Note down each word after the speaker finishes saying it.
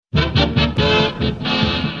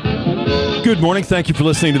Good morning. Thank you for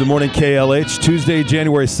listening to the Morning KLH. Tuesday,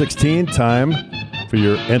 January 16. Time for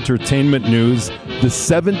your entertainment news. The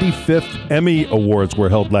 75th Emmy Awards were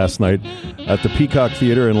held last night at the Peacock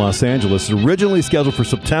Theater in Los Angeles. Originally scheduled for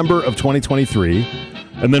September of 2023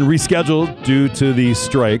 and then rescheduled due to the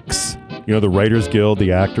strikes. You know, the Writers Guild,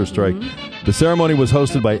 the actor strike. Mm-hmm. The ceremony was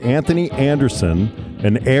hosted by Anthony Anderson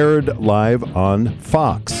and aired live on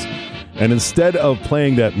Fox. And instead of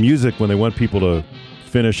playing that music when they want people to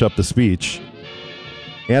finish up the speech,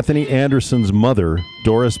 Anthony Anderson's mother,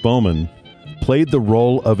 Doris Bowman, played the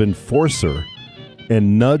role of enforcer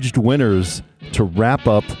and nudged winners to wrap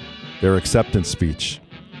up their acceptance speech.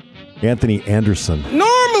 Anthony Anderson.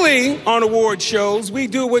 Normally on award shows, we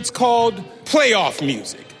do what's called playoff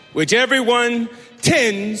music, which everyone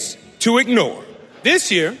tends to ignore.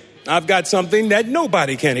 This year, I've got something that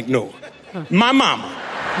nobody can ignore. My mama.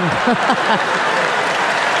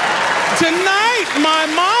 Tonight, my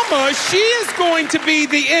mama, she is going to be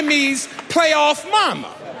the Emmys playoff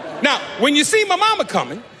mama. Now, when you see my mama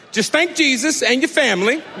coming, just thank Jesus and your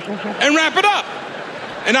family and wrap it up.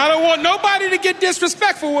 And I don't want nobody to get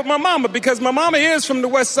disrespectful with my mama because my mama is from the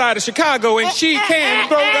west side of Chicago and she can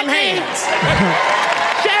throw them hands.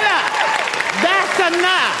 Shut up. That's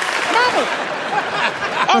enough. Mama.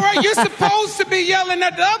 All right, you're supposed to be yelling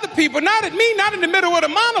at the other people, not at me, not in the middle of the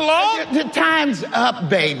monologue. The time's up,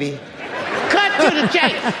 baby. Cut to the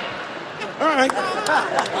chase. All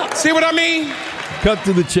right. See what I mean? Cut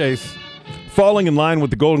to the chase. Falling in line with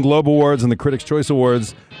the Golden Globe Awards and the Critics' Choice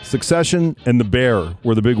Awards, Succession and The Bear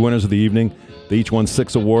were the big winners of the evening. They each won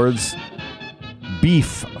 6 awards.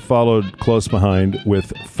 Beef followed close behind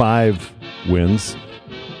with 5 wins.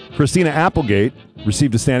 Christina Applegate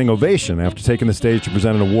received a standing ovation after taking the stage to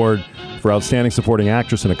present an award for Outstanding Supporting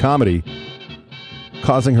Actress in a Comedy,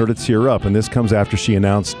 causing her to tear up. And this comes after she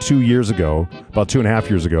announced 2 years ago, about 2.5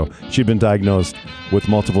 years ago, she'd been diagnosed with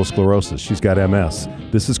multiple sclerosis. She's got MS.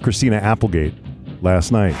 This is Christina Applegate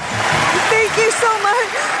last night. Thank you so much.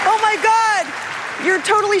 Oh my God. You're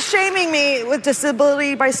totally shaming me with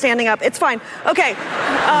disability by standing up. It's fine. Okay.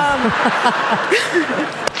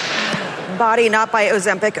 Body, not by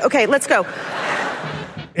Ozempic. Okay, let's go.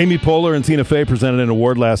 Amy Poehler and Tina Fey presented an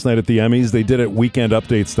award last night at the Emmys. They did it Weekend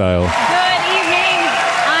Update style. Good evening.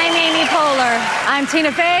 I'm Amy Poehler. I'm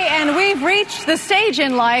Tina Fey, and we've reached the stage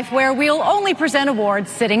in life where we'll only present awards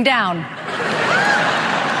sitting down.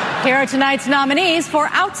 Here are tonight's nominees for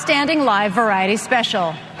Outstanding Live Variety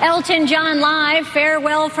Special. Elton John Live,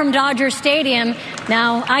 Farewell from Dodger Stadium.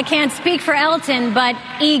 Now, I can't speak for Elton, but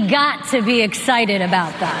he got to be excited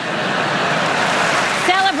about that.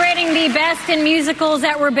 Celebrating the best in musicals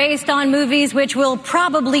that were based on movies which will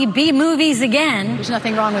probably be movies again. There's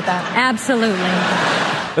nothing wrong with that. Absolutely.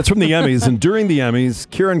 That's from the Emmys. And during the Emmys,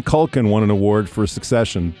 Kieran Culkin won an award for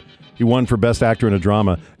Succession. He won for Best Actor in a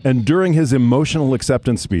Drama. And during his emotional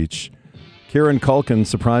acceptance speech, Kieran Culkin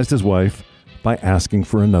surprised his wife by asking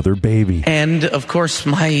for another baby. And, of course,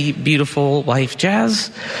 my beautiful wife, Jazz.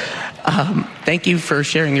 Thank you for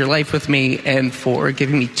sharing your life with me and for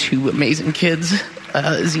giving me 2 amazing kids,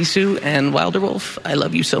 Zissou and Wilder Wolf. I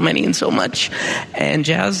love you so many and so much. And,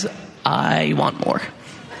 Jazz, I want more.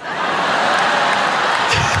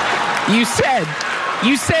 You said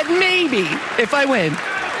maybe if I win.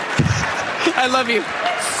 I love you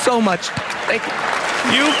so much. Thank you.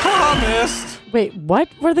 You promised. Wait, what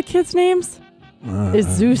were the kids' names? Is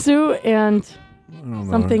Zissou and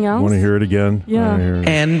something else? Want to hear it again? Yeah.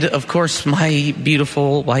 And, of course, my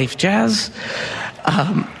beautiful wife, Jazz.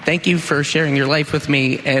 Thank you for sharing your life with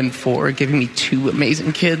me and for giving me 2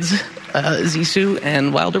 amazing kids, Zissou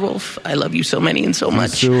and Wilder Wolf. I love you so many and so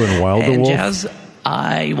much. Zissou and Wilder Wolf? And, Jazz,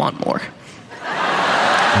 I want more.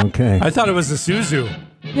 Okay. I thought it was a Suzu.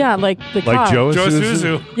 Yeah, like the car. Like Joe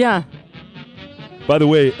Suzu. Yeah. By the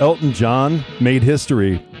way, Elton John made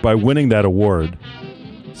history by winning that award.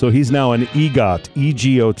 So he's now an EGOT,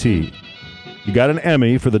 E-G-O-T. He got an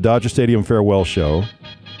Emmy for the Dodger Stadium farewell show.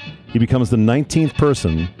 He becomes the 19th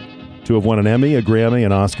person to have won an Emmy, a Grammy,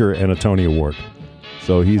 an Oscar, and a Tony Award.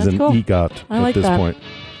 So he's That's an cool. EGOT at this point.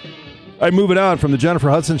 All right, moving on from the Jennifer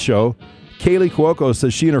Hudson show. Kaylee Cuoco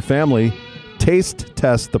says she and her family taste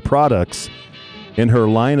test the products in her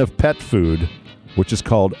line of pet food, which is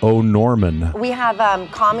called Oh Norman. We have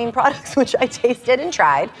calming products, which I tasted and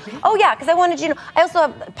tried. Oh, yeah, because I wanted you to know. I also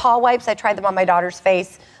have paw wipes. I tried them on my daughter's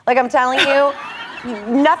face. Like I'm telling you,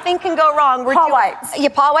 nothing can go wrong. Paw wipes. Yeah,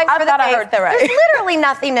 paw wipes for the face. I heard that right. There's literally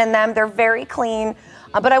nothing in them. They're very clean.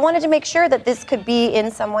 But I wanted to make sure that this could be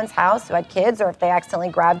in someone's house who had kids, or if they accidentally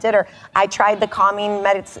grabbed it, or I tried the calming,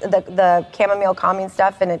 the chamomile calming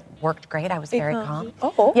stuff, and it worked great. I was very calm.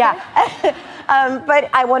 Oh, okay. Yeah. But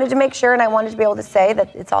I wanted to make sure, and I wanted to be able to say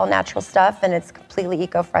that it's all natural stuff, and it's completely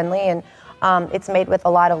eco-friendly, and it's made with a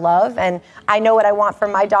lot of love. And I know what I want for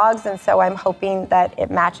my dogs, and so I'm hoping that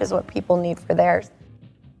it matches what people need for theirs.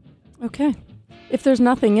 Okay. If there's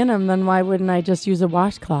nothing in them, then why wouldn't I just use a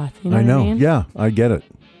washcloth? You know what I mean? Yeah, I get it.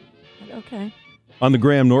 Okay. On the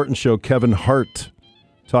Graham Norton Show, Kevin Hart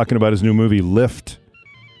talking about his new movie, Lift,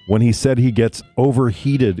 when he said he gets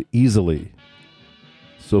overheated easily.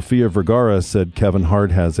 Sofia Vergara said Kevin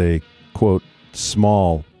Hart has a, quote,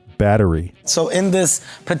 small battery. So in this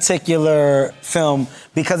particular film,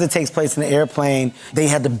 because it takes place in an airplane, they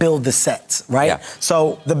had to build the sets, right? Yeah.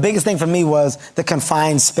 So the biggest thing for me was the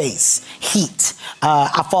confined space, heat.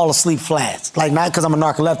 I fall asleep flat. Like, not because I'm a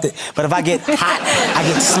narcoleptic, but if I get hot, I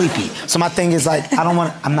get sleepy. So my thing is like,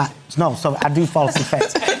 so I do fall asleep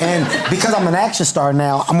fast. And because I'm an action star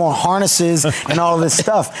now, I'm on harnesses and all of this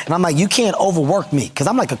stuff. And I'm like, you can't overwork me, because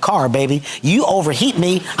I'm like a car, baby. You overheat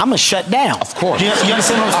me, I'm going to shut down. Of course. You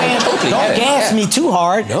understand what I'm saying? Totally, Don't gas me too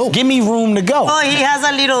hard. No. Give me room to go. Oh, he has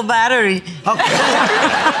a little battery.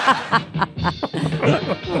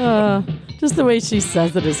 Just the way she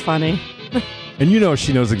says it is funny. And you know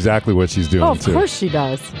she knows exactly what she's doing, Oh, of too. course she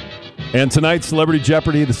does. And tonight, Celebrity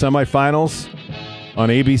Jeopardy, the semifinals on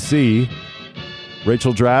ABC.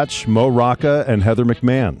 Rachel Dratch, Mo Rocca, and Heather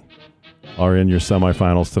McMahon are in your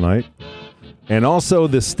semifinals tonight. And also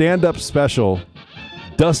the stand-up special,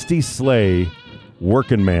 Dusty Slay,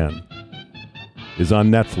 Workin' Man, is on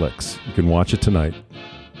Netflix. You can watch it tonight.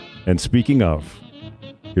 And speaking of,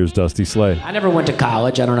 here's Dusty Slay. I never went to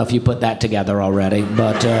college. I don't know if you put that together already,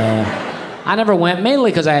 but I never went,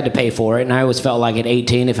 mainly because I had to pay for it, and I always felt like at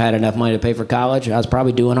 18, if I had enough money to pay for college, I was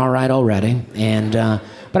probably doing all right already. And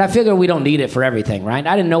but I figure we don't need it for everything, right?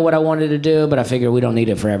 I didn't know what I wanted to do, but I figure we don't need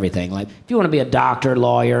it for everything. Like, if you want to be a doctor,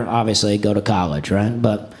 lawyer, obviously go to college, right?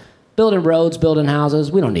 But building roads, building houses,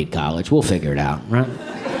 we don't need college. We'll figure it out, right?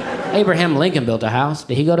 Abraham Lincoln built a house.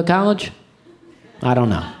 Did he go to college? I don't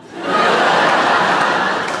know.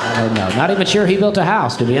 I don't know. Not even sure he built a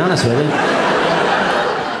house, to be honest with you.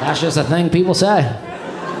 That's just a thing people say.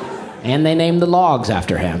 And they named the logs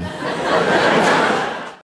after him.